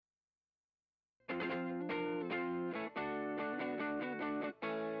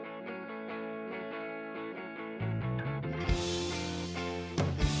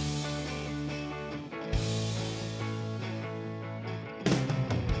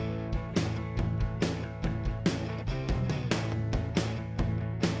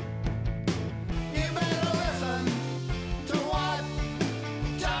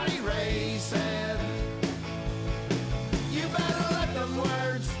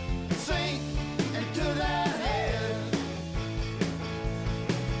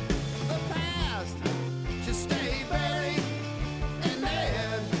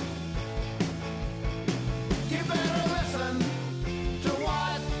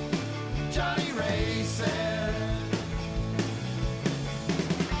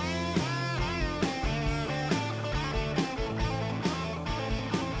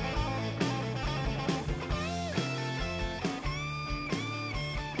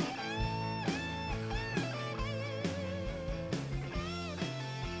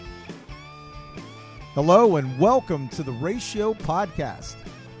Hello and welcome to the Ratio Podcast.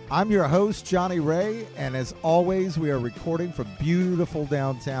 I'm your host, Johnny Araya, and as always, we are recording from beautiful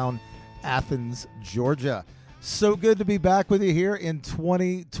downtown Athens, Georgia. So good to be back with you here in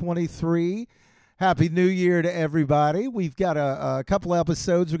 2023. Happy New Year to everybody. We've got a couple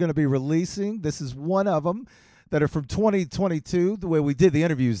episodes we're going to be releasing. This is one of them that are from 2022, the way we did the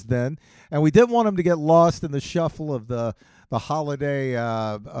interviews then. And we didn't want them to get lost in the shuffle of the holiday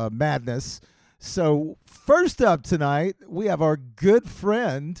madness. So first up tonight, we have our good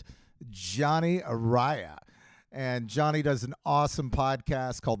friend, Johnny Araya. And Johnny does an awesome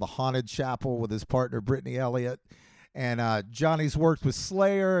podcast called The Haunted Chapel with his partner, BZ Elliot. And Johnny's worked with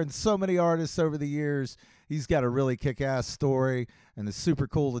Slayer and so many artists over the years. He's got a really kick-ass story and is super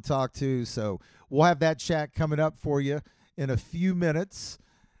cool to talk to. So we'll have that chat coming up for you in a few minutes.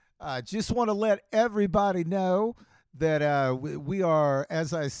 Just want to let everybody know that we are,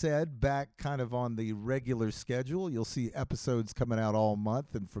 as I said, back kind of on the regular schedule. You'll see episodes coming out all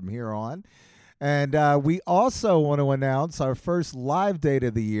month and from here on. And we also want to announce our first live date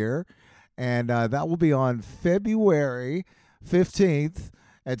of the year, and that will be on February 15th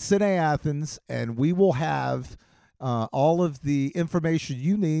at Cine Athens, and we will have all of the information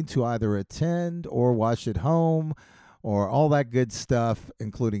you need to either attend or watch at home or all that good stuff,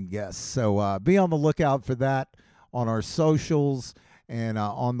 including guests. So be on the lookout for that on our socials and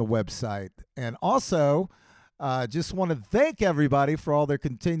on the website. And also, just want to thank everybody for all their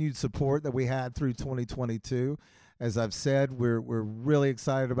continued support that we had through 2022. As I've said, we're really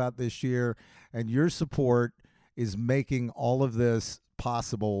excited about this year, and your support is making all of this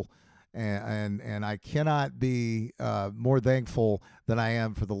possible. And I cannot be more thankful than I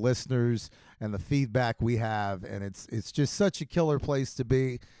am for the listeners and the feedback we have. And it's just such a killer place to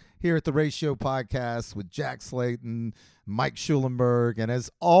be here at the Ratio Podcast with Jack Slayton, Mike Schulenberg, and as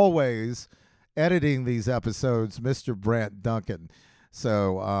always, editing these episodes, Mr. Brant Duncan.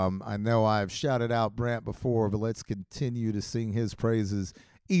 So I know I've shouted out Brant before, but let's continue to sing his praises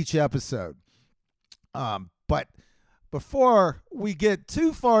each episode. But before we get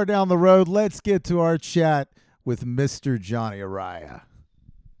too far down the road, let's get to our chat with Mr. Johnny Araya.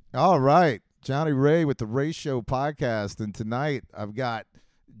 All right, Johnny Ray with the Ratio Podcast, and tonight I've got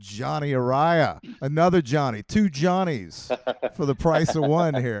Johnny Araya, another Johnny, two Johnnies for the price of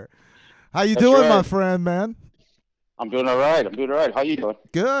one here. How you doing, my friend, man? I'm doing all right. How you doing?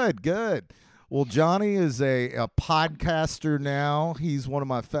 Good. Well, Johnny is a podcaster now. He's one of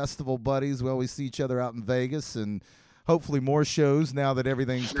my festival buddies. We always see each other out in Vegas, and hopefully more shows now that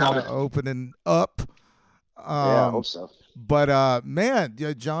everything's kind of opening up. Yeah, I hope so. But, man,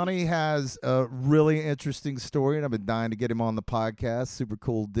 Johnny has a really interesting story, and I've been dying to get him on the podcast. Super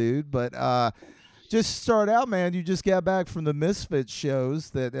cool dude. But just start out, man, you just got back from the Misfits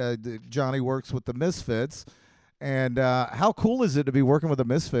shows that Johnny works with the Misfits. And how cool is it to be working with the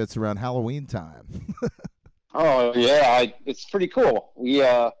Misfits around Halloween time? Oh, yeah, it's pretty cool. We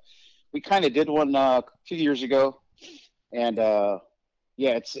kind of did one a few years ago. And,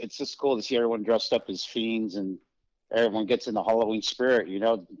 yeah, it's just cool to see everyone dressed up as fiends and everyone gets in the Halloween spirit, you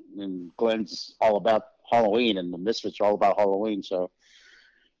know, and Glenn's all about Halloween and the Misfits are all about Halloween. So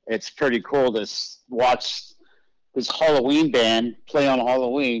it's pretty cool to watch this Halloween band play on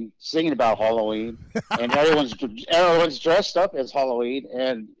Halloween, singing about Halloween, and everyone's dressed up as Halloween,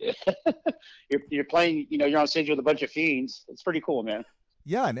 and you're playing, you know, you're on stage with a bunch of fiends. It's pretty cool, man.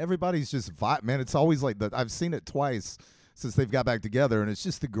 Yeah, and everybody's just vibe, man. It's always like I've seen it twice since they've got back together, and it's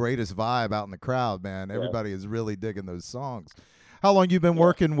just the greatest vibe out in the crowd, man. Everybody is really digging those songs. How long you been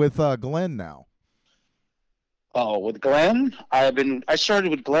working with Glenn now? Oh, with Glenn, I started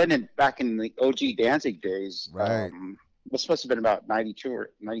with Glenn back in the OG Danzig days. Right. This must have been about 92 or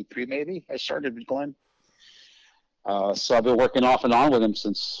 93, maybe. I started with Glenn. So I've been working off and on with him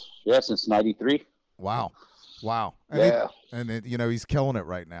since 93. Wow. And you know, he's killing it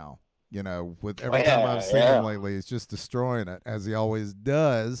right now. You know, with every time I've seen him lately, he's just destroying it, as he always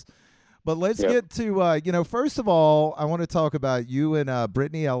does. But let's get to, you know, first of all, I want to talk about you and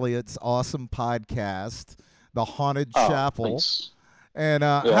BZ Elliot's awesome podcast, The Haunted Chapel. Thanks. And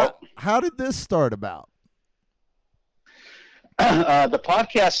how did this start about? The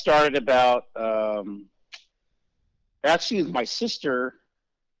podcast started about, actually, my sister,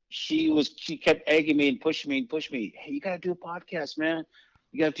 she kept egging me and pushing me. Hey, you got to do a podcast, man.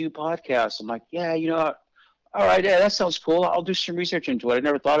 You got to do podcasts. I'm like, yeah, you know, all right, yeah, that sounds cool. I'll do some research into it. I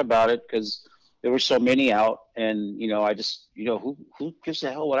never thought about it because there were so many out, and you know, I just, you know, who gives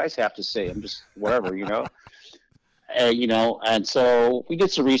a hell what I have to say? I'm just whatever, you know. You know, and so we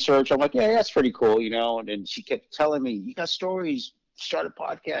did some research. I'm like, yeah, that's pretty cool, you know. And then she kept telling me, you got stories start a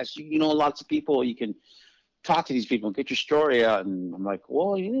podcast. You know lots of people. You can talk to these people and get your story out. And I'm like,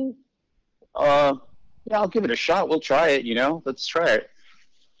 well, yeah, I'll give it a shot. We'll try it. Let's try it.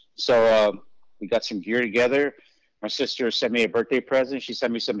 So we got some gear together. My sister sent me a birthday present. She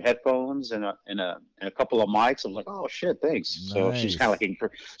sent me some headphones and a couple of mics. I'm like, oh shit, thanks. Nice. So she's kind of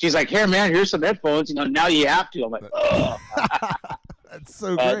like, she's like, here, man, here's some headphones. Now you have to. I'm like, oh. That's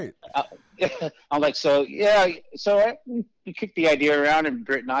so great. I'm like, so yeah. So we kicked the idea around, and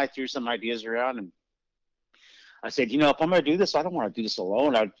Britt and I threw some ideas around, and I said, if I'm going to do this, I don't want to do this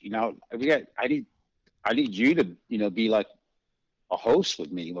alone. I need you to, be like a host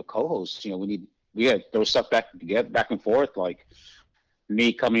with me, a co-host. We got to throw stuff back and forth, like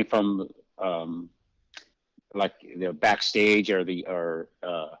me coming from like the backstage or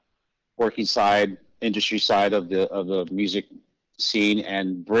working side, industry side of the music scene,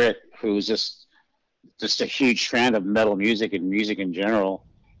 and Britt, who's just a huge fan of metal music and music in general,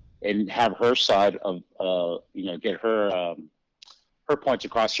 and have her side of get her points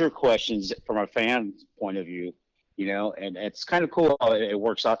across, her questions from a fan point of view. And it's kind of cool how it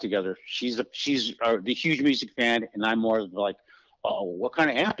works out together. She's the huge music fan, and I'm more like, oh, what kind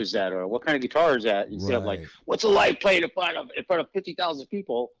of amp is that, or what kind of guitar is that? Instead of like, what's it like playing in front of 50,000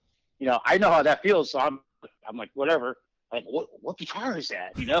 people? I know how that feels, so I'm like, whatever. Like, what guitar is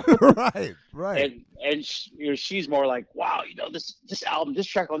that? Right. And she's more like, wow, this album, this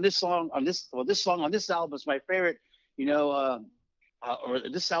track on this song on this song on this album is my favorite. Or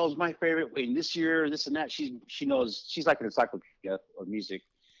this album's my favorite in this year, this and that. She knows. She's like an encyclopedia of music,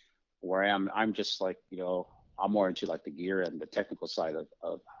 where I'm just like, I'm more into like the gear and the technical side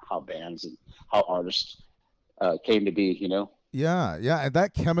of how bands and how artists came to be. Yeah, and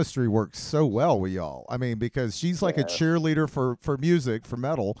that chemistry works so well with y'all. I mean, because she's like a cheerleader for music, for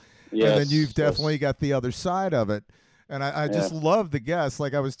metal, and then you've definitely got the other side of it. And I just love the guests.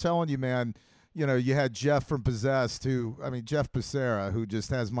 Like I was telling you, man, you had Jeff from Possessed, Jeff Becerra, who just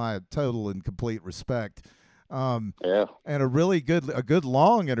has my total and complete respect. And a really good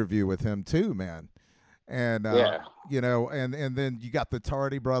long interview with him too, man. And and then you got the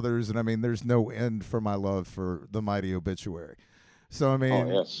Tardy brothers, and there's no end for my love for the Mighty Obituary. So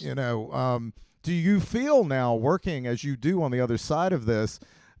do you feel now, working as you do on the other side of this,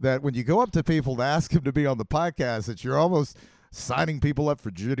 that when you go up to people to ask them to be on the podcast, that you're almost signing people up for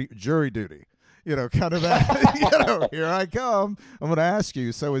jury duty? Kind of that. Here I come. I'm going to ask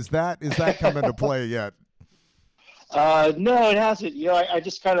you. So is that come into play yet? No, it hasn't. I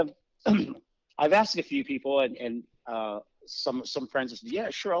just kind of I've asked a few people, and some friends have said, yeah,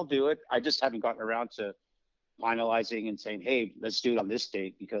 sure, I'll do it. I just haven't gotten around to finalizing and saying, hey, let's do it on this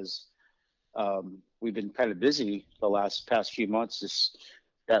date, because we've been kind of busy the past few months.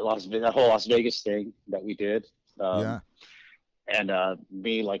 That whole Las Vegas thing that we did. And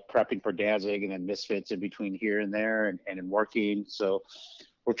me like prepping for Danzig and then Misfits in between here and there and working. So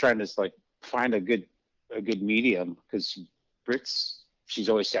we're trying to like find a good medium, because she's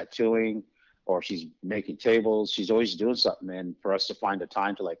always tattooing, or she's making tables. She's always doing something. And for us to find a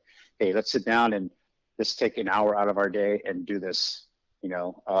time to like, hey, let's sit down and let's take an hour out of our day and do this,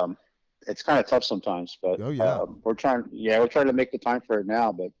 it's kind of tough sometimes, but we're trying to make the time for it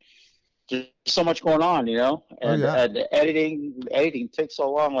now, but there's so much going on, and the editing takes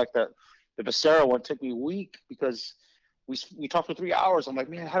so long. Like the Becerra one took me a week, because we talked for 3 hours. I'm like,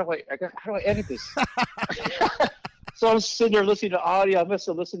 man, how do I edit this? So I'm sitting there listening to audio. I must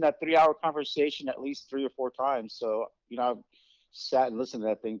have listened to that 3-hour conversation at least 3 or 4 times. So, I've sat and listened to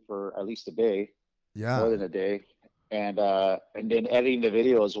that thing for at least a day, more than a day. And then editing the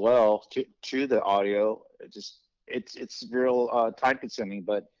video as well to the audio. It's real time consuming,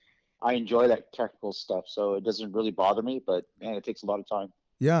 but I enjoy that technical stuff. So it doesn't really bother me, but man, it takes a lot of time.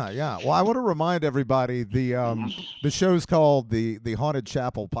 Yeah. Well, I want to remind everybody the show's called the Haunted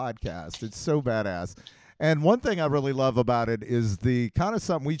Chapel Podcast. It's so badass. And one thing I really love about it is the kind of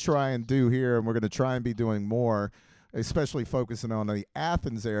something we try and do here, and we're going to try and be doing more, especially focusing on the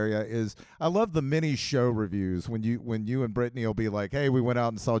Athens area, is I love the mini show reviews when you and Brittany will be like, hey, we went out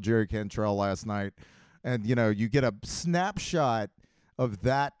and saw Jerry Cantrell last night, and you get a snapshot of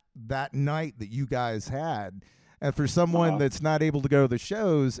that night that you guys had. And for someone that's not able to go to the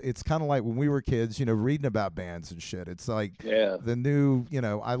shows, it's kind of like when we were kids, reading about bands and shit. It's like the new,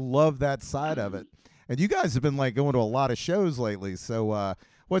 I love that side of it. And you guys have been like going to a lot of shows lately. So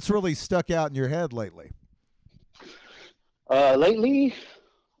what's really stuck out in your head lately? Lately,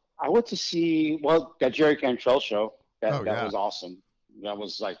 I went to see, that Jerry Cantrell show. That was awesome. That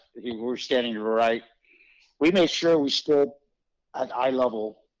was like, we were standing right. We made sure we stood at eye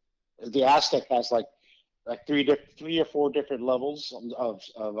level. The Aztec has like like three or four different levels of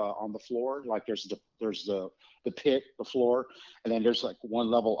on the floor. Like the pit, the floor, and then there's like one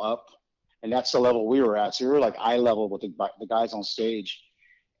level up, and that's the level we were at. So we were like eye level with the guys on stage,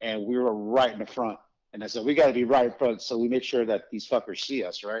 and we were right in the front. And I said, we got to be right in front, so we make sure that these fuckers see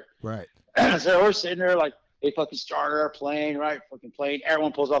us, right? Right. So we're sitting there like they fucking started our plane, right? Fucking plane.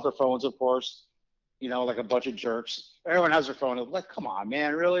 Everyone pulls off their phones, of course. Like a bunch of jerks. Everyone has their phone. I'm like, come on,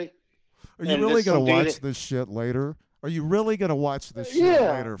 man, really? Are you And really this going some to dude, watch this shit later? Are you really going to watch this shit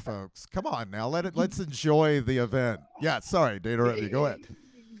yeah, later, folks? Come on now. Let's enjoy the event. Yeah, sorry, to interrupt you. Go ahead.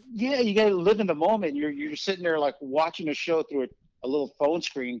 yeah, you got to live in the moment. You're sitting there like watching a show through a little phone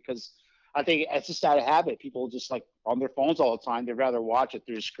screen because I think it's just out of habit. People just like on their phones all the time. They'd rather watch it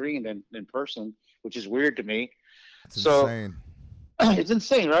through a screen than in person, which is weird to me. It's So insane. it's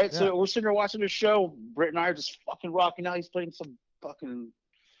insane, right? Yeah. So we're sitting there watching the show. Britt and I are just fucking rocking out. He's playing some fucking,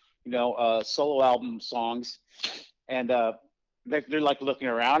 solo album songs, and they're like looking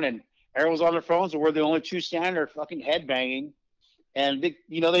around, and everyone's on their phones, and we're the only two standing there fucking headbanging. And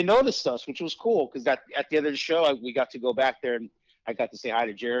they noticed us, which was cool because at the end of the show, we got to go back there, and I got to say hi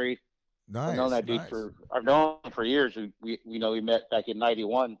to Jerry. I've known Nice, that dude nice. I've known him for years. We met back in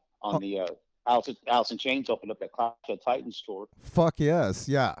 '91 on Oh, the Alice in Chains opened up that Clash of Titans tour. fuck yes.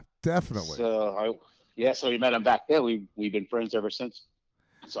 Yeah, definitely. So we met him back then. We've been friends ever since.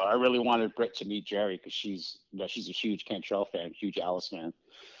 So I really wanted Britt to meet Jerry because she's a huge Cantrell fan, huge Alice fan.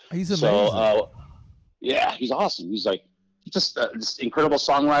 He's So amazing. yeah, he's awesome. He's just this incredible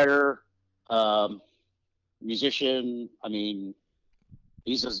songwriter, musician. I mean,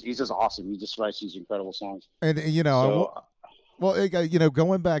 he's just awesome. He just writes these incredible songs. And So well,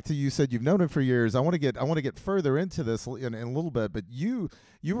 going back to, you said you've known him for years. I want to get further into this in a little bit, but you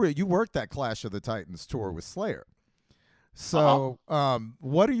worked that Clash of the Titans tour with Slayer. So,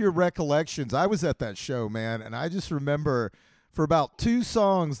 what are your recollections? I was at that show, man, and I just remember for about 2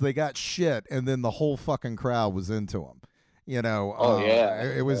 songs they got shit, and then the whole fucking crowd was into them. oh yeah,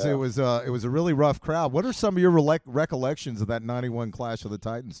 It was a really rough crowd. What are some of your recollections of that '91 Clash of the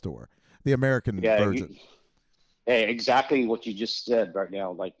Titans tour, the American yeah. version? Hey, exactly what you just said right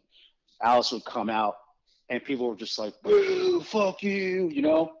now. Like Alice would come out, and people were just like, "Boo, fuck you,"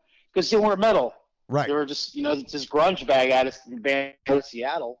 because they weren't metal. Right. They were just, this grunge band out of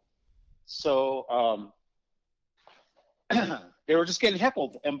Seattle. So they were just getting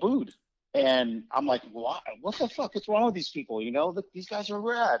heckled and booed. And I'm like, what the fuck is wrong with these people? These guys are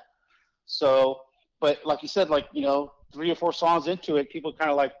rad. So, but like you said, 3 or 4 songs into it, people kind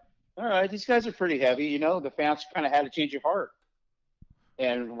of like, all right, these guys are pretty heavy. The fans kind of had to change your heart.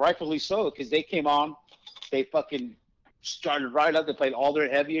 And rightfully so, because they came on, they fucking started right up. They played all their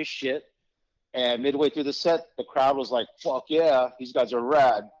heaviest shit. And midway through the set, the crowd was like, fuck yeah, these guys are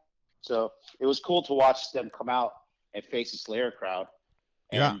rad. So it was cool to watch them come out and face the Slayer crowd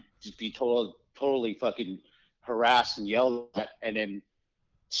and just be totally fucking harassed and yelled at, and then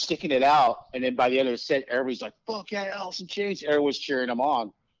sticking it out. And then by the end of the set, everybody's like, fuck yeah, Alice in Chains. Everyone's cheering them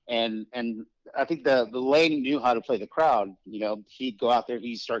on. And I think the Lane knew how to play the crowd. He'd go out there,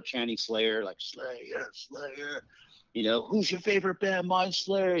 he'd start chanting Slayer, like, Slayer, Slayer. Who's your favorite band? Mine,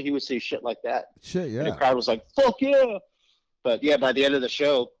 Slayer. He would say shit like that. Shit, yeah. And the crowd was like, fuck yeah. But yeah, by the end of the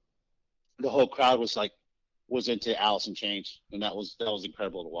show, the whole crowd was into Alice in Chains, and that was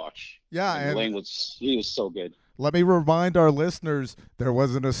incredible to watch. Yeah, and Lane was so good. Let me remind our listeners, there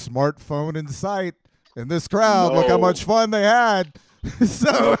wasn't a smartphone in sight in this crowd. Look how much fun they had. So,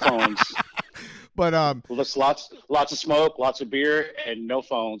 no phones. But just lots of smoke, lots of beer, and no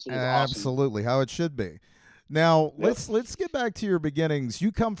phones. It was absolutely awesome. how it should be. Now, let's get back to your beginnings.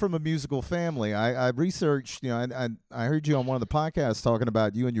 You come from a musical family. I researched, I heard you on one of the podcasts talking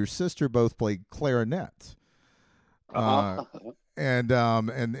about you and your sister both played clarinet. And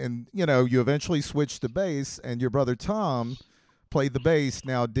you eventually switched to bass, and your brother Tom played the bass.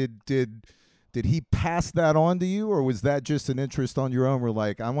 Now, did he pass that on to you, or was that just an interest on your own? We're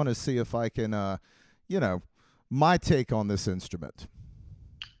like, I want to see if I can, my take on this instrument.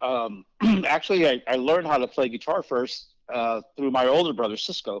 Actually, I learned how to play guitar first through my older brother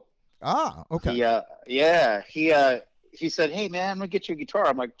Cisco. Ah, okay. He said, "Hey man, I'm gonna get you a guitar."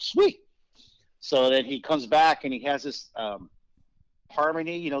 I'm like, "Sweet." So then he comes back and he has this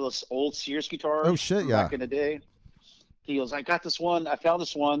Harmony, those old Sears guitars. Oh shit, yeah. Back in the day, he goes, "I got this one. I found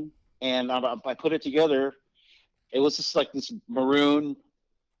this one, and I put it together. It was just like this maroon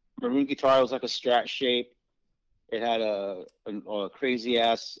guitar. It was like a Strat shape. It had a crazy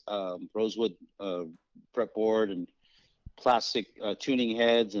ass rosewood fretboard and plastic tuning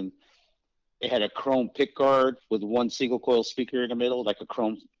heads, and it had a chrome pick guard with one single coil speaker in the middle, like a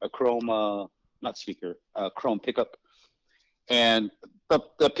chrome not speaker, chrome pickup, and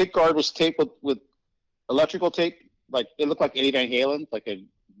the pick guard was taped with electrical tape. Like it looked like Eddie Van Halen, like a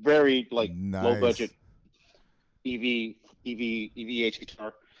very like low Nice. budget EVH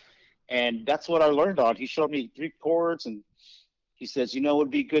guitar, and that's what I learned on. He showed me 3 chords, and he says, you know, what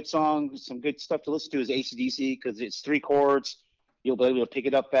would be good songs, some good stuff to listen to is AC/DC because it's 3 chords. You'll be able to pick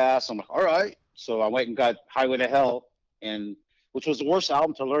it up fast. I'm like, all right. So I went and got Highway to Hell, and which was the worst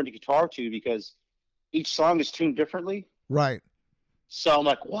album to learn the guitar to because each song is tuned differently. Right. So I'm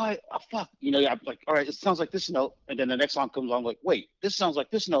like, what? Oh, fuck. You know, I'm like, all right, it sounds like this note. And then the next song comes on, like, wait, this sounds like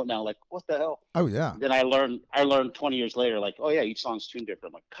this note now. Like, what the hell? Oh yeah. Then I learned 20 years later, like, oh yeah, each song's tuned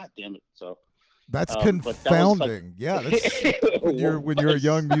different. I'm like, God damn it. So That's but that was like, confounding. Yeah, that's when you're a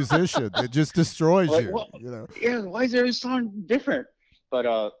young musician, it just destroys like, you. what? You know. Yeah, why is every song different?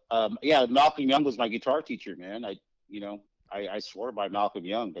 But yeah, Malcolm Young was my guitar teacher, man. I swore by Malcolm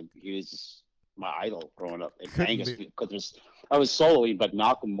Young, but he was my idol growing up. And Couldn't Angus, be. because I was soloing, but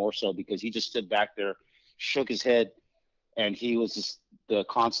Malcolm more so because he just stood back there, shook his head, and he was just the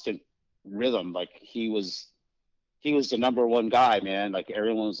constant rhythm. Like he was the number one guy, man. Like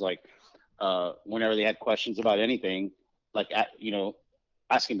everyone was like, whenever they had questions about anything, like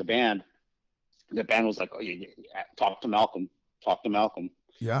asking the band was like, oh, yeah, talk to Malcolm.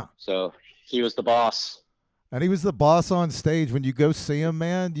 Yeah. So he was the boss. And he was the boss on stage. When you go see him,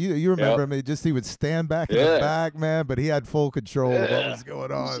 man, you remember Yep. him. He would stand back in the back, man, but he had full control of what was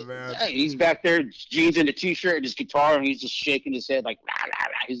going on, man. Yeah, he's back there, jeans and a t-shirt and his guitar, and he's just shaking his head like, rah, rah,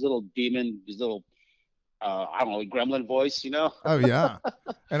 rah. His little demon, his little, I don't know, gremlin voice, you know? Oh yeah.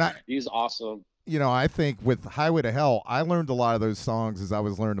 And He's awesome. I think with Highway to Hell, I learned a lot of those songs as I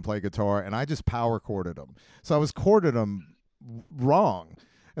was learning to play guitar, and I just power chorded them. So I was chorded them wrong.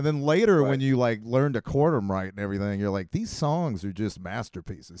 And then later, when you like learn to chord them right and everything, you're like, these songs are just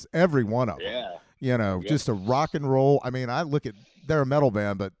masterpieces, every one of them. Yeah. Just a rock and roll. I mean, I look at they're a metal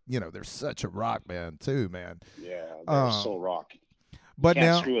band, but they're such a rock band too, man. Yeah, they're so rock. But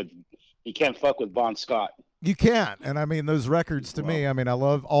now you can't fuck with Bon Scott. You can't. And I mean, those records to me, I mean, I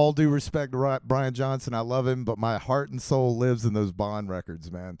love all due respect to Brian Johnson. I love him, but my heart and soul lives in those Bond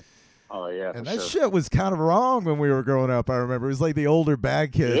records, man. Oh, yeah. And that shit was kind of wrong when we were growing up. I remember it was like the older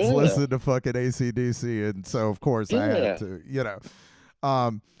bad kids listened to fucking AC/DC. And so, of course, I had to,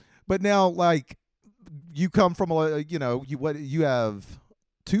 But now, like, you come from, you have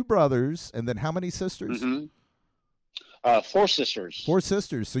 2 brothers, and then how many sisters? Mm-hmm. 4 sisters. 4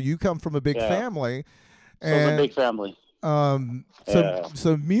 sisters. So you come from a big family. A big family.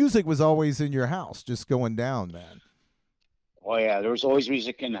 So music was always in your house, just going down, man. Oh yeah, there was always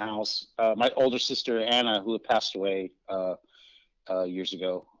music in the house. My older sister Anna, who had passed away years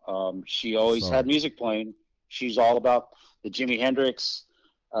ago, she always had music playing. She's all about the Jimi Hendrix.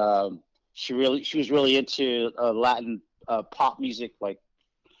 She was really into Latin pop music. Like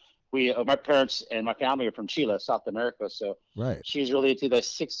my parents and my family are from Chile, South America, so she's really into the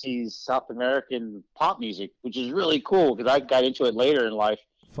 '60s South American pop music, which is really cool because I got into it later in life.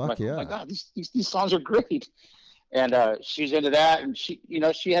 Fuck yeah! Oh my God, these songs are great. And she's into that, and she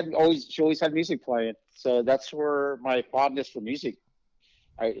always had music playing. So that's where my fondness for music.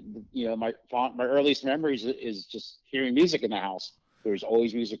 My earliest memories is just hearing music in the house. There's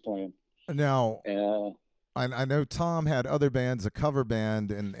always music playing. Now, I know Tom had other bands, a cover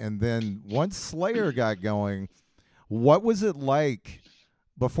band, and then once Slayer got going, what was it like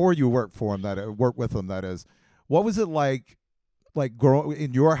before you worked for him? Worked with him, that is. What was it like grow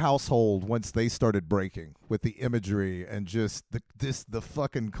in your household once they started breaking with the imagery and just the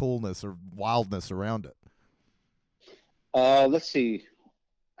fucking coolness or wildness around it? Let's see.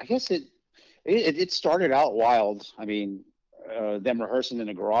 I guess it started out wild. I mean, them rehearsing in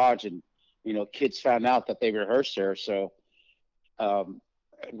the garage, and kids found out that they rehearsed there. So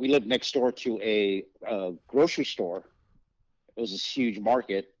we lived next door to a grocery store. It was this huge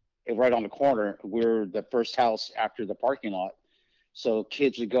market right on the corner. We're the first house after the parking lot. So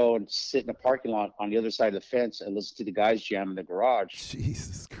kids would go and sit in the parking lot on the other side of the fence and listen to the guys jam in the garage.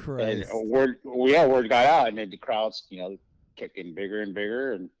 Jesus Christ! And word got out, and then the crowds, kept getting bigger and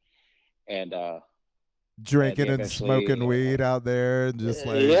bigger, and drinking and smoking weed out there, and just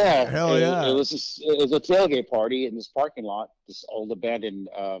like hell yeah! It was a tailgate party in this parking lot, this old abandoned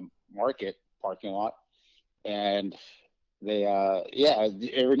market parking lot, and they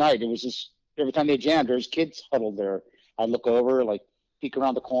every night it was just every time they jammed, there's kids huddled there. I look over, like, peek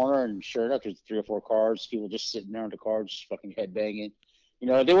around the corner, and sure enough, there's 3 or 4 cars. People just sitting there in the car, just fucking headbanging.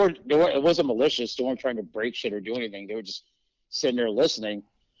 They weren't. It wasn't malicious. They weren't trying to break shit or do anything. They were just sitting there listening.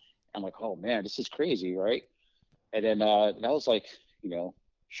 I'm like, oh man, this is crazy, right? And then that was like,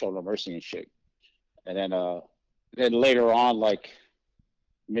 show no mercy and shit. And then later on, like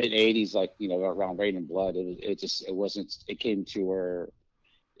mid '80s, like around Rain and Blood, it wasn't it came to where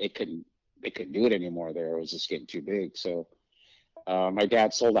it couldn't they couldn't do it anymore. There, it was just getting too big. So my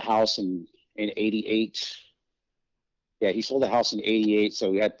dad sold a house in '88. Yeah, he sold a house in '88,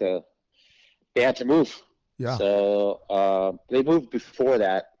 so they had to move. Yeah. So they moved before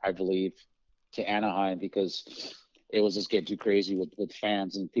that, I believe, to Anaheim because it was just getting too crazy with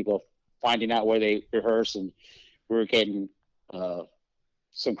fans and people finding out where they rehearse, and we were getting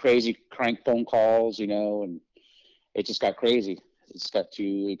some crazy crank phone calls, and it just got crazy.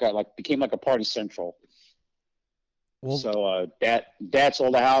 It got like became like a party central. Well, So dad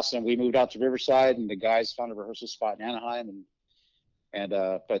sold the house and we moved out to Riverside, and the guys found a rehearsal spot in Anaheim, and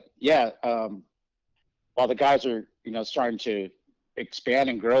but yeah, while the guys are starting to expand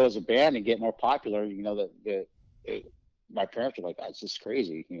and grow as a band and get more popular, my parents were like, that's just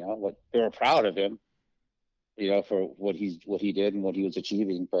crazy, what they were proud of him, for what he did and what he was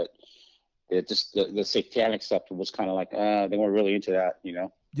achieving, but it just the satanic stuff was kind of like they weren't really into that.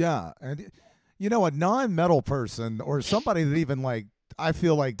 yeah, and a non-metal person or somebody that even like I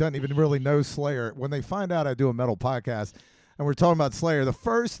feel like doesn't even really know Slayer, when they find out I do a metal podcast and we're talking about Slayer, the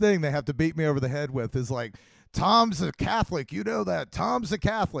first thing they have to beat me over the head with is like, Tom's a Catholic, that Tom's a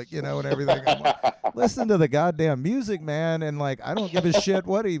Catholic, and everything. I'm like, listen to the goddamn music, man, and like I don't give a shit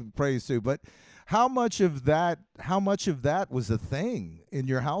what he prays to, but how much of that was a thing in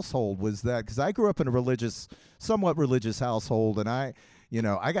your household? Was that because I grew up in a somewhat religious household, and I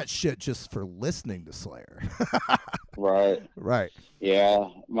got shit just for listening to Slayer. Right. Right. Yeah.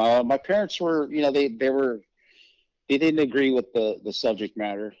 My parents were, they didn't agree with the subject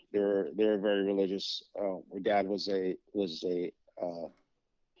matter. They're very religious. My dad was a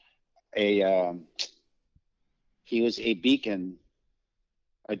he was a deacon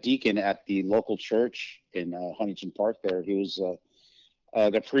at the local church in Huntington Park. There, he was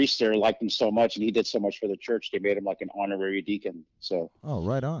the priest there liked him so much, and he did so much for the church. They made him like an honorary deacon. So, oh,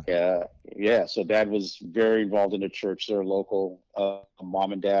 right on. Yeah. So dad was very involved in the church there, local.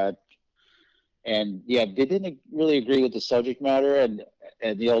 Mom and dad, and yeah, they didn't really agree with the subject matter. And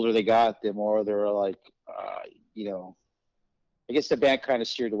the older they got, the more they were like, I guess the band kind of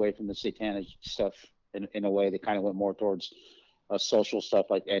steered away from the satanic stuff in a way. They kind of went more towards social stuff,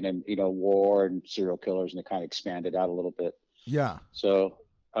 like and then war and serial killers, and it kind of expanded out a little bit. Yeah. So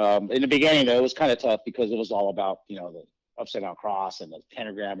in the beginning, though, it was kind of tough because it was all about the upside down cross and the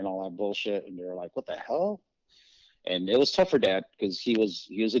pentagram and all that bullshit, and they were like, "What the hell?" And it was tough for Dad because he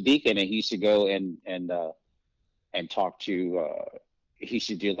was a deacon, and he used to go and talk to. He used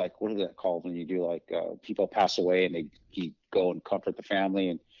to do like, what is that called when you do like people pass away and he go and comfort the family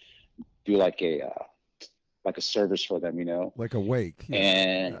and do like a service for them, like a wake. Yeah.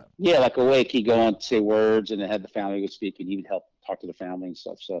 And yeah, like a wake. He'd go and say words, and then had the family would speak, and he would help talk to the family and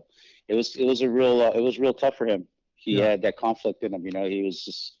stuff. So it was real tough for him. He had that conflict in him, he was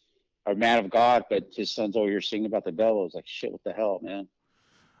just a man of God, but his son's over here singing about the devil. It's like, shit, what the hell, man?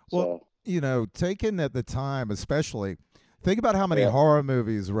 Well, taken at the time, especially, think about how many horror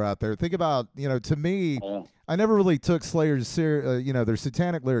movies were out there. Think about, to me, I never really took Slayer's, their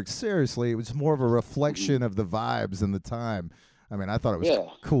satanic lyrics seriously. It was more of a reflection of the vibes and the time. I mean, I thought it was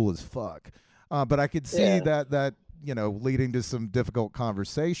cool as fuck. But I could see that leading to some difficult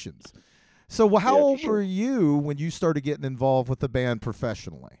conversations. So how old were you when you started getting involved with the band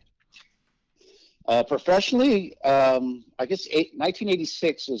professionally? Professionally, I guess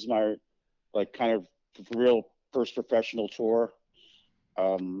 1986 was my kind of real first professional tour.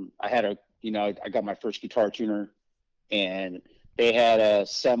 I had I got my first guitar tuner, and they had a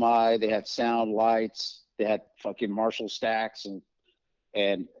semi, they had sound lights, they had fucking Marshall stacks, and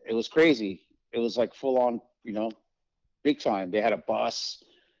it was crazy. It was like full on, big time. They had a bus,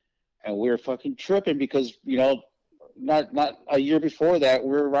 and we were fucking tripping because, not a year before that, we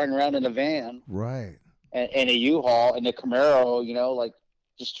were riding around in a van. Right. And a U-Haul and a Camaro, like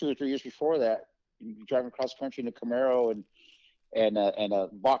just 2 or 3 years before that, driving across country in a Camaro and a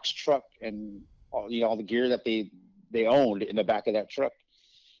box truck and all the gear that they owned in the back of that truck.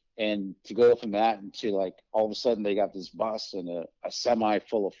 And to go from that into like all of a sudden they got this bus and a semi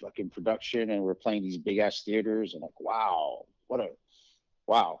full of fucking production, and we're playing these big ass theaters, and like, wow.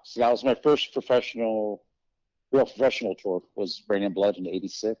 So that was my first real professional tour, was Brain and Blood in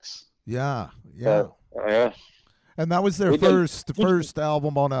 '86. Yeah. And that was their first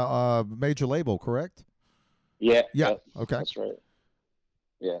album on a major label, correct? Yeah. Okay. That's right.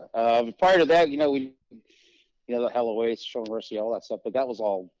 Yeah. Prior to that, we, the Hell Awaits, Show Mercy, all that stuff, but that was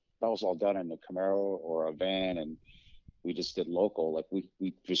all done in a Camaro or a van, and we just did local. Like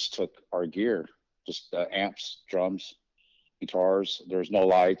we just took our gear just amps, drums, guitars. There was no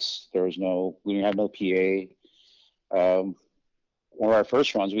lights. We didn't have no PA. One of our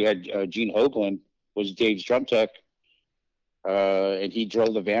first runs, we had Gene Hoagland was Dave's drum tech, and he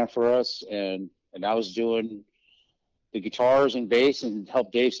drove the van for us, and I was doing the guitars and bass and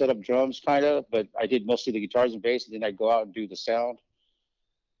helped Dave set up drums, kind of. But I did mostly the guitars and bass, and then I'd go out and do the sound.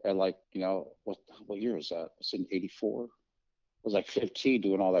 And like, what year was that? It's in '84. I was like 15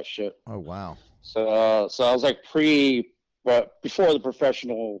 doing all that shit. Oh wow! So I was like but before the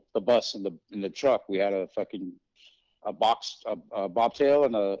bus and the truck, we had a bobtail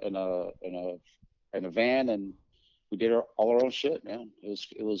and a van, and we did all our own shit, man.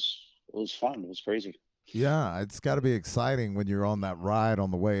 It was fun. It was crazy. Yeah, it's got to be exciting when you're on that ride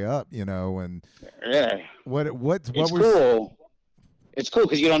on the way up, and yeah, what was cool. It's cool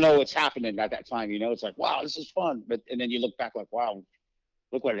because you don't know what's happening at that time. It's like, wow, this is fun, and then you look back like, wow,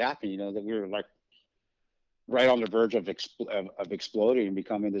 look what happened. That we were like right on the verge of exploding and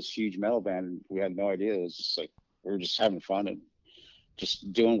becoming this huge metal band. And we had no idea. It was just like we were just having fun and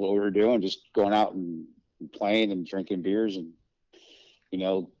just doing what we were doing, just going out and playing and drinking beers and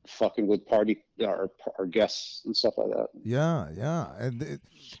fucking with our guests and stuff like that. Yeah. And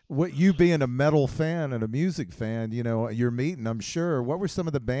what you being a metal fan and a music fan, you're meeting, I'm sure. What were some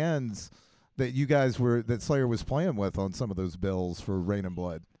of the bands that that Slayer was playing with on some of those bills for Rain and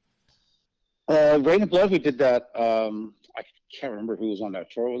Blood? Rain and Blood, we did that. I can't remember who was on that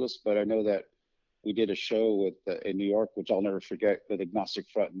tour with us, but I know that we did a show in New York, which I'll never forget, with Agnostic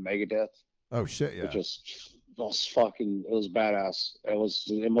Front and Megadeth. Oh shit, yeah. It was badass. It was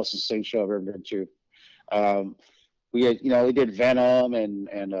the most insane show I've ever been to. We did Venom and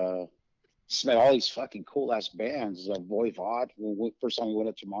met all these fucking cool ass bands. Voivod. First time we went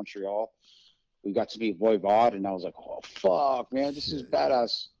up to Montreal, we got to meet Voivod, and I was like, oh fuck, man, this is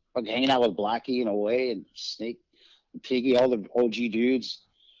badass. Like hanging out with Blackie in a way, and Snake, and Piggy, all the OG dudes.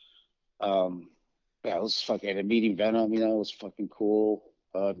 It was fucking. And meeting Venom, it was fucking cool.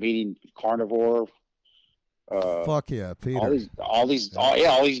 Meeting Carnivore. Fuck yeah, Peter. All these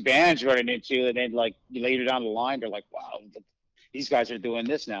bands running into, and then like later down the line, they're like, wow, these guys are doing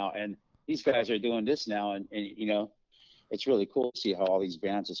this now, and these guys are doing this now, and it's really cool to see how all these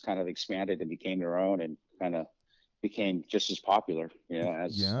bands just kind of expanded and became their own, and kind of became just as popular,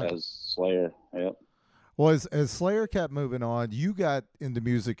 as Slayer. Yep. Well, as Slayer kept moving on, you got into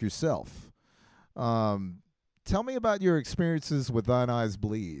music yourself. Tell me about your experiences with Thine Eyes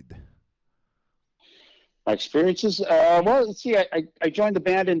Bleed. My experiences? Well, let's see. I joined the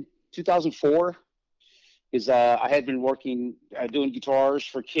band in 2004 because I had been working doing guitars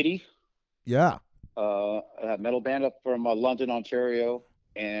for Kitty. Yeah. A metal band up from London, Ontario,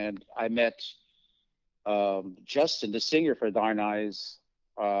 and I met Justin, the singer for Thine Eyes,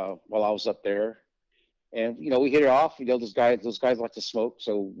 while I was up there, and we hit it off. Those guys like to smoke,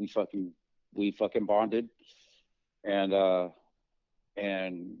 so we fucking bonded, and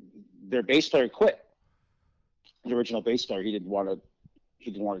their bass player quit. The original bass player, he didn't want to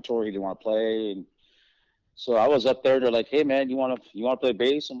tour, he didn't want to play, and so I was up there. They're like, "Hey man, you want to play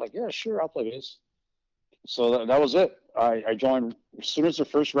bass?" I'm like, "Yeah, sure, I'll play bass." So that was it. I joined as soon as the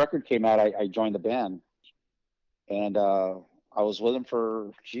first record came out. I joined the band, and I was with them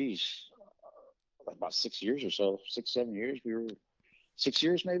for like about 6 years or so, 6-7 years. We were 6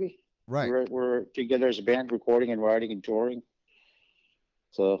 years maybe. Right. We're together as a band, recording and writing and touring.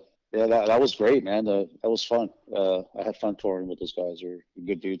 So yeah, that was great, man. That was fun. I had fun touring with those guys. They're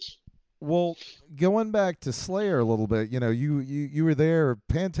good dudes. Well, going back to Slayer a little bit, you were there.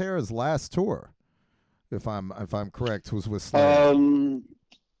 Pantera's last tour, if I'm correct, was with Slayer.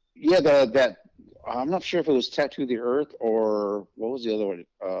 Yeah, that I'm not sure if it was Tattoo the Earth or what was the other one?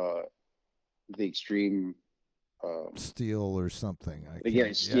 The Extreme. Steel or something.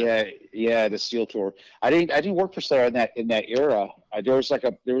 The Steel tour. I didn't work for Slayer in that era. There was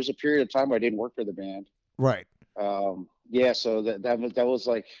a period of time where I didn't work for the band. Right. Yeah. So that was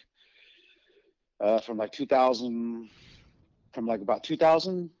like from like 2000, from like about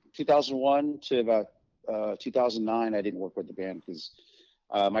 2001 to about 2009. I didn't work with the band because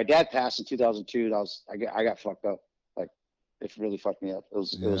my dad passed in 2002. I got fucked up. Like it really fucked me up. It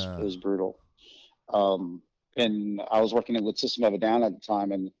was brutal. And I was working with System of a Down at the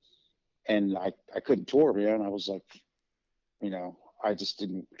time, and I couldn't tour, man. I was like, I just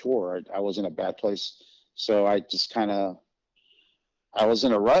didn't tour. I was in a bad place, so I just I was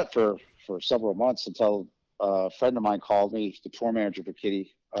in a rut for several months until a friend of mine called me, the tour manager for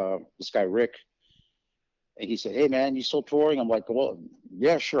Kitty, this guy Rick, and he said, "Hey man, you still touring?" I'm like, "Well,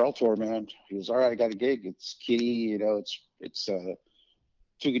 yeah, sure, I'll tour, man." He was, "All right, I got a gig. It's Kitty, it's 2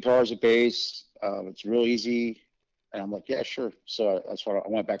 guitars, a bass, It's real easy. And I'm like, yeah, sure. So that's why I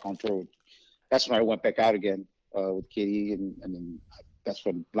went back on tour. That's when I went back out again with Kitty, and then that's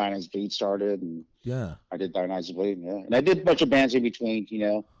when Blind Eyes Bleed started, and Yeah. I did Blind Eyes Bleed, yeah. And I did a bunch of bands in between, you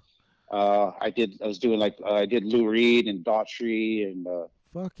know. I was doing like I did Lou Reed and Daughtry and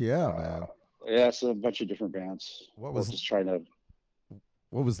Fuck yeah, uh, man. yeah, so a bunch of different bands. What We're was just trying to.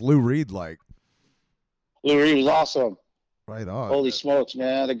 what was Lou Reed like? Lou Reed was awesome. Right on. Holy Man. smokes,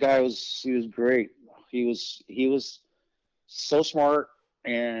 man! He was great. He was so smart,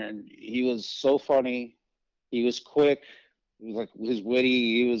 and he was so funny. He was quick. He was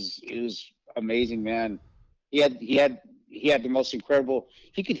witty. He was amazing, man. He had the most incredible.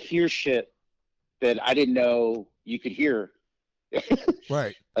 He could hear shit that I didn't know you could hear.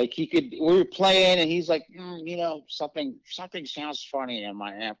 Right. Like he could, we were playing, and he's like, you know, something sounds funny in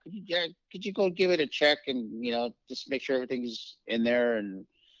my amp. Could you go give it a check and just make sure everything's in there and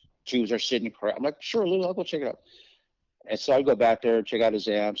tubes are sitting correct? I'm like, sure, Lou, I'll go check it out. And so I go back there, check out his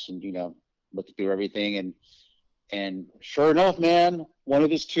amps, and look through everything, and sure enough, man, one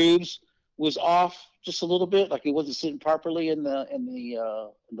of his tubes was off just a little bit, like it wasn't sitting properly in the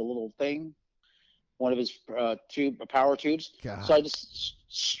little thing. One of his power tubes. So God. I just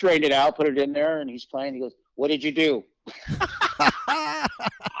straightened it out, put it in there, and he's playing. He goes, "What did you do?"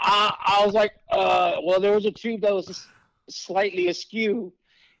 I was like, "Well, there was a tube that was just slightly askew,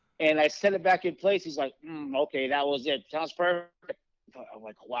 and I set it back in place." He's like, "Okay, that was it. Sounds perfect." I'm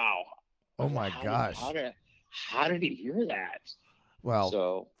like, "Wow." Oh my How did gosh. how did how did he hear that? Well,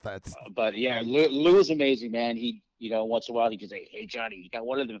 So, that's but yeah, Lou is amazing, man. He, once in a while he just say, "Hey Johnny, you got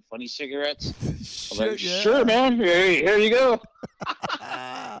one of them funny cigarettes?" I'm like, shit. "Sure, Yeah. man. Here you go."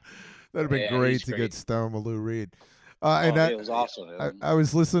 That'd have been Yeah, great he's to get great. stoned with Lou Reed. And Oh, it was awesome, man. I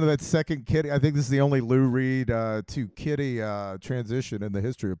was listening to that second Kitty. I think this is the only Lou Reed to Kitty transition in the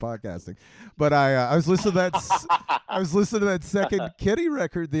history of podcasting. But I was listening to I was listening to that second Kitty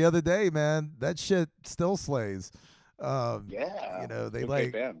record the other day, man. That shit still slays. Yeah, They they're a great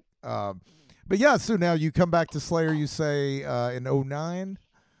like. band. Um, but yeah, so now you come back to Slayer. You say in '09,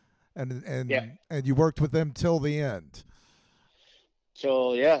 and Yeah. you worked with them till the end.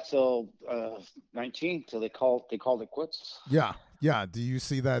 So yeah, so 19 till they called it quits. Yeah, yeah. Do you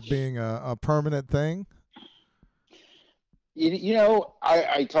see that being a permanent thing?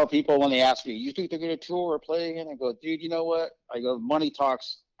 I tell people when they ask me, "You think they're going to tour or play again?" I go, "Dude, you know what?" I go, "Money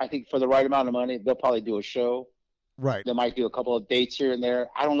talks. I think for the right amount of money, they'll probably do a show. Right, They might do a couple of dates here and there.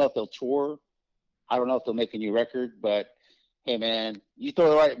 I don't know if they'll tour. I don't know if they'll make a new record, but hey, man, you throw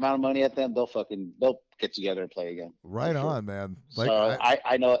the right amount of money at them, they'll get together and play again for right sure." on, man. Like So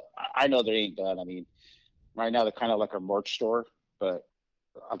I know they ain't done. I mean, right now they're kind of like a merch store, but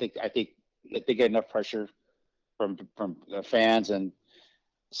I think if they get enough pressure from the fans and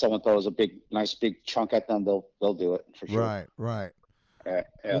someone throws a nice big chunk at them, they'll do it for sure. right, right.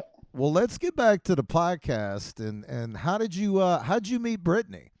 Yeah. Well, let's get back to the podcast and how'd you meet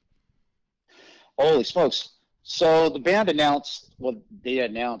Brittany? Holy smokes! So the band announced. Well, they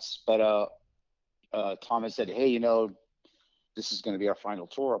announced, but Thomas said, "Hey, this is going to be our final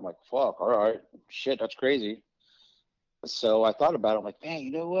tour." I'm like, "Fuck, all right, shit, that's crazy." So I thought about it. I'm like, "Man,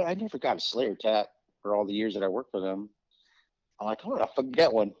 you know what? I never got a Slayer tat for all the years that I worked for them." I'm like, "Oh, I'll fucking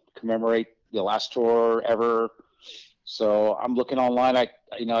get one, commemorate the last tour ever." So I'm looking online. I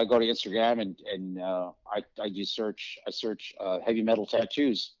go to Instagram and I do search. I search heavy metal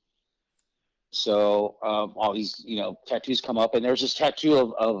tattoos. So all these tattoos come up, and there's this tattoo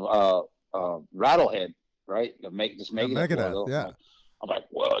of Rattlehead, right? This Yeah, Megadeth Megadeth. logo. Yeah, I'm like,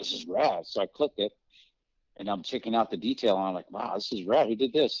 whoa, this is rad. So I clicked it, and I'm checking out the detail. And I'm like, wow, this is rad. Who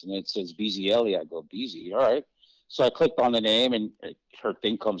did this? And it says BZ Elliot. I go, BZ, all right. So I clicked on the name, and her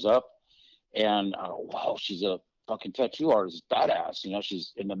thing comes up, and wow, she's a fucking tattoo artist, badass.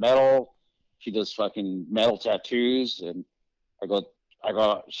 She's in the metal. She does fucking metal tattoos, and I go,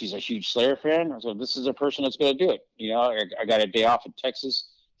 she's a huge Slayer fan. I said, this is a person that's going to do it. I got a day off in Texas.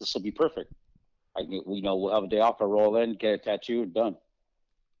 This will be perfect. We'll have a day off. I roll in, get a tattoo, and done.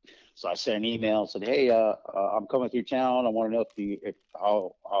 So I sent an email and said, hey, I'm coming through town. I want to know if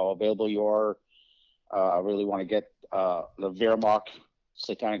how available you are. I really want to get the Wehrmacht,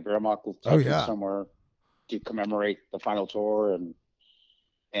 Satanic Wehrmacht oh tattoo yeah. somewhere to commemorate the final tour,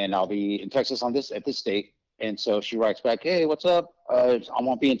 and I'll be in Texas at this date. And so she writes back, "Hey, what's up? I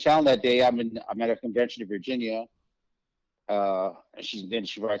won't be in town that day. I'm at a convention in Virginia." And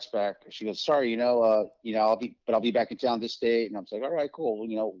she writes back. She goes, "Sorry, I'll be back in town this date." And I'm like, "All right, cool.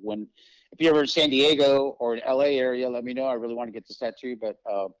 If you're ever in San Diego or in LA area, let me know. I really want to get this tattoo." But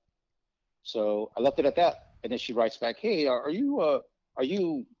so I left it at that. And then she writes back, "Hey, are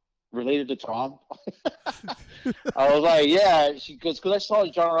you related to Tom? I was like, yeah. She goes, because I saw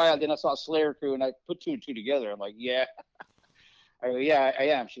John Araya, then I saw Slayer Crew, and I put two and two together. I'm like, yeah. I go, yeah, I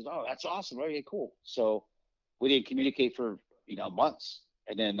am. She's, oh, that's awesome. Okay, cool. So we didn't communicate for months,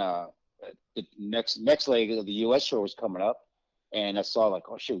 and then the next leg of the U.S. show was coming up, and I saw like,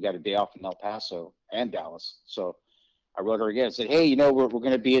 oh shit, we got a day off in El Paso and Dallas. So I wrote her again and said, hey, we're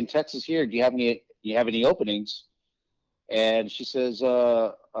going to be in Texas here. Do you have any openings? And she says,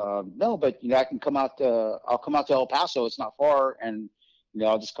 no, but I can come out. I'll come out to El Paso. It's not far, and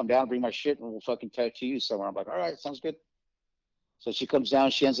I'll just come down, bring my shit, and we'll fucking tattoo you somewhere. I'm like, all right, sounds good. So she comes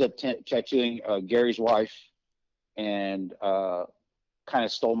down. She ends up tattooing Gary's wife, and kind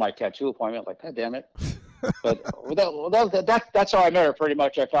of stole my tattoo appointment. Like, God damn it! But that's how I met her. Pretty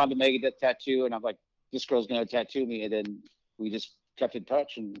much, I found the Megadeth tattoo, and I'm like, this girl's gonna tattoo me, and then we just kept in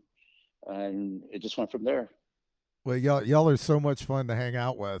touch, and it just went from there. Well, y'all are so much fun to hang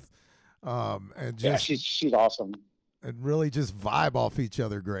out with, and just she's awesome, and really just vibe off each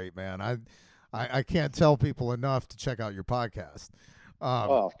other. Great, man. I can't tell people enough to check out your podcast.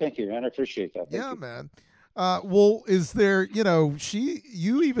 Oh, thank you, man. I appreciate that. Thank you. Man. Well, is there?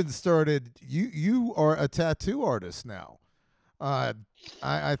 You even started. You are a tattoo artist now.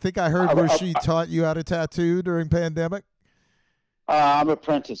 I think I heard where she taught you how to tattoo during pandemic. I'm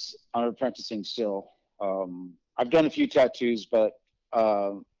apprenticing still. I've done a few tattoos, but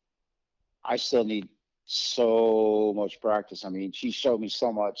I still need so much practice. I mean, she showed me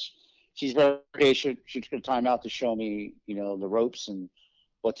so much. She's very patient. She took the time out to show me, the ropes and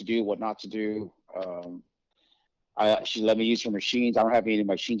what to do, what not to do. She let me use her machines. I don't have any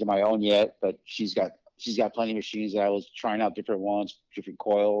machines of my own yet, but she's got plenty of machines. I was trying out different ones, different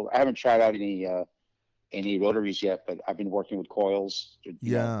coil. I haven't tried out any rotaries yet, but I've been working with coils.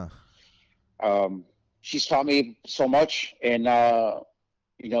 Yeah. She's taught me so much, and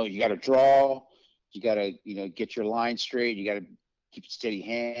you got to draw, you got to get your line straight, you got to keep a steady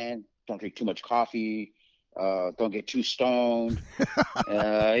hand, don't drink too much coffee, don't get too stoned.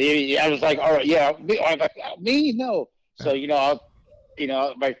 I was like, all right, yeah, me no. So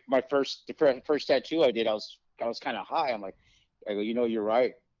my first tattoo I did, I was kind of high. I go, you're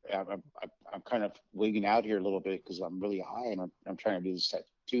right. I'm kind of wigging out here a little bit because I'm really high, and I'm trying to do this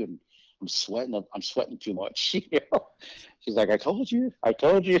tattoo, and I'm sweating too much. She's like, I told you.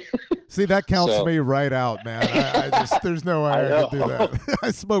 See, that counts me right out, man. I just there's no way I could do that.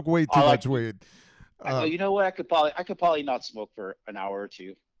 I smoke way too much weed. You know what? I could probably not smoke for an hour or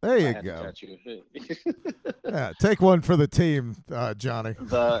two. There you go. Yeah, take one for the team, Johnny.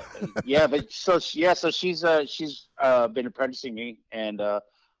 But so she's been apprenticing me, and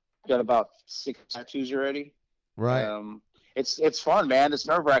got about 6 tattoos already. Right. It's fun, man. It's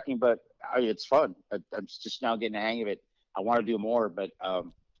nerve-wracking, but it's fun. I'm just now getting the hang of it. I want to do more, but I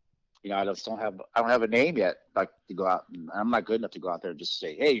don't have a name yet, like to go out. And I'm not good enough to go out there and just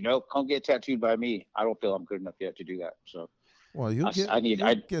say, hey, come get tattooed by me. I don't feel I'm good enough yet to do that. So, well, you'll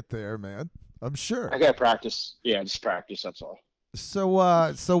get there, man. I'm sure. I got to practice. Yeah, just practice. That's all. So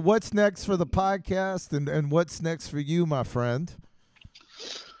what's next for the podcast, and what's next for you, my friend?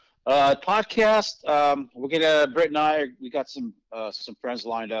 Podcast. We're gonna Britt and I. We got some friends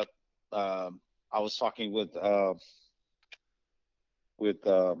lined up. I was talking with God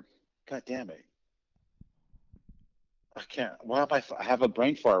damn it. I can't. I have a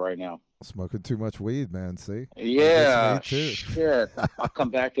brain fart right now. Smoking too much weed, man. See? Yeah. Shit. I'll come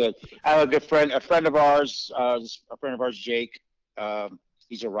back to it. I have a friend of ours, Jake.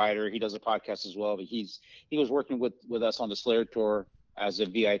 He's a writer. He does a podcast as well. But he was working with us on the Slayer tour as a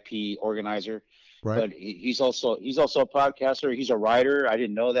VIP organizer. Right. But he's also a podcaster. He's a writer. I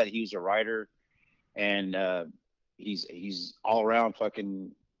didn't know that he was a writer, and he's all around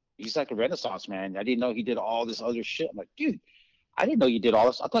fucking. He's like a Renaissance man. I didn't know he did all this other shit. I'm like, dude, I didn't know you did all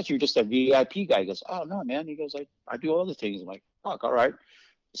this. I thought you were just a VIP guy. He goes, oh no, man. He goes, I do other things. I'm like, fuck, all right.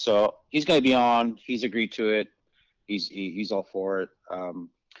 So he's gonna be on. He's agreed to it. He's all for it.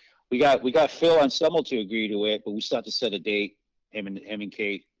 We got Phil and Semmel to agree to it, but we still have to set a date. Him and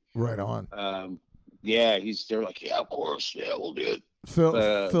Kate. Right on. Yeah, they're like, yeah, of course, yeah, we'll do it.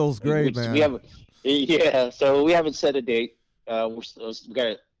 Phil's great, man. So we haven't set a date. We got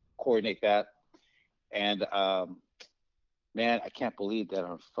to coordinate that. And man, I can't believe that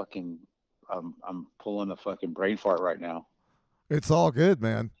I'm pulling a fucking brain fart right now. It's all good,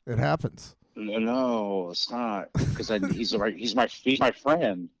 man. It happens. No, it's not, because he's my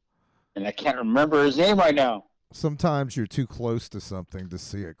friend, and I can't remember his name right now. Sometimes you're too close to something to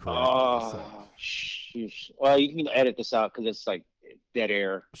see it correctly. Oh, sheesh. Well, you can edit this out because it's like dead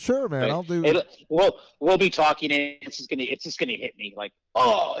air. Sure, man. But I'll do. we'll be talking, and it's just gonna hit me like,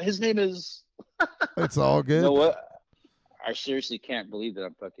 oh, his name is. It's all You good. know what? I seriously can't believe that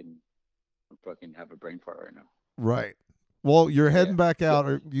I'm fucking have a brain fart right now. Right. Well, you're heading Yeah. back out,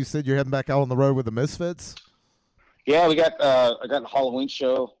 or you said you're heading back out on the road with the Misfits? Yeah, we got I got a Halloween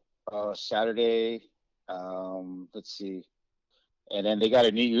show Saturday. Let's see, and then they got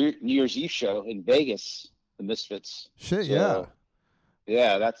a New Year's Eve show in Vegas, the Misfits. Shit, So,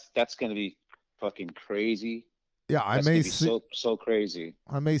 yeah, that's gonna be fucking crazy. Yeah, That's gonna be so crazy.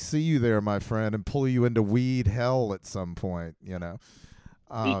 I may see you there, my friend, and pull you into weed hell at some point, you know.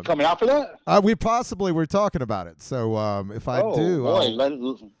 You coming out for that? We're talking about it. So if I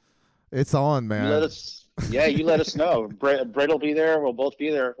do, it's on, man. You let us know. Brett will be there. We'll both be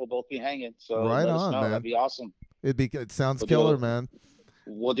there. We'll both be hanging. So right let on, us know. man. That'd be awesome. It sounds killer, man.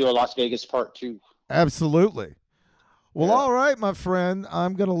 We'll do a Las Vegas part 2. Absolutely. Well, Yeah. all right, my friend.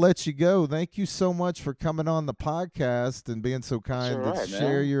 I'm going to let you go. Thank you so much for coming on the podcast and being so kind to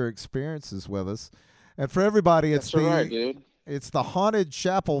share your experiences with us. And for everybody, it's dude. It's the Haunted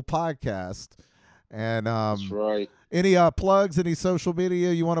Chapel podcast. And That's right. Any plugs, any social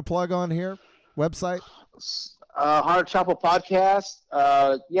media you want to plug on here? Website? Haunted Chapel podcast.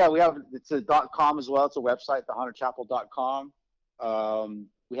 Yeah, we have it's a .com as well. It's a website, thehauntedchapel.com.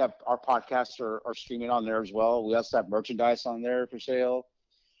 We have our podcasts are streaming on there as well. We also have merchandise on there for sale.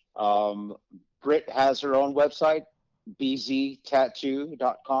 Britt has her own website,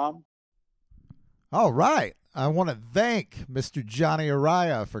 bztattoo.com. All right. I want to thank Mr. Johnny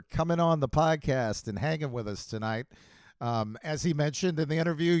Araya for coming on the podcast and hanging with us tonight. As he mentioned in the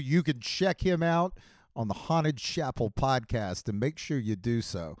interview, you can check him out on the Haunted Chapel podcast, and make sure you do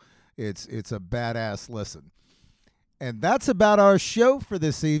so. It's a badass listen. And that's about our show for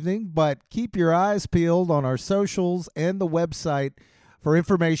this evening, but keep your eyes peeled on our socials and the website for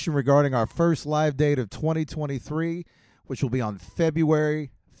information regarding our first live date of 2023, which will be on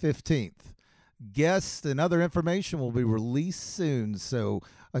February 15th. Guests and other information will be released soon. So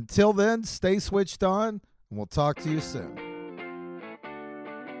until then, stay switched on, and we'll talk to you soon.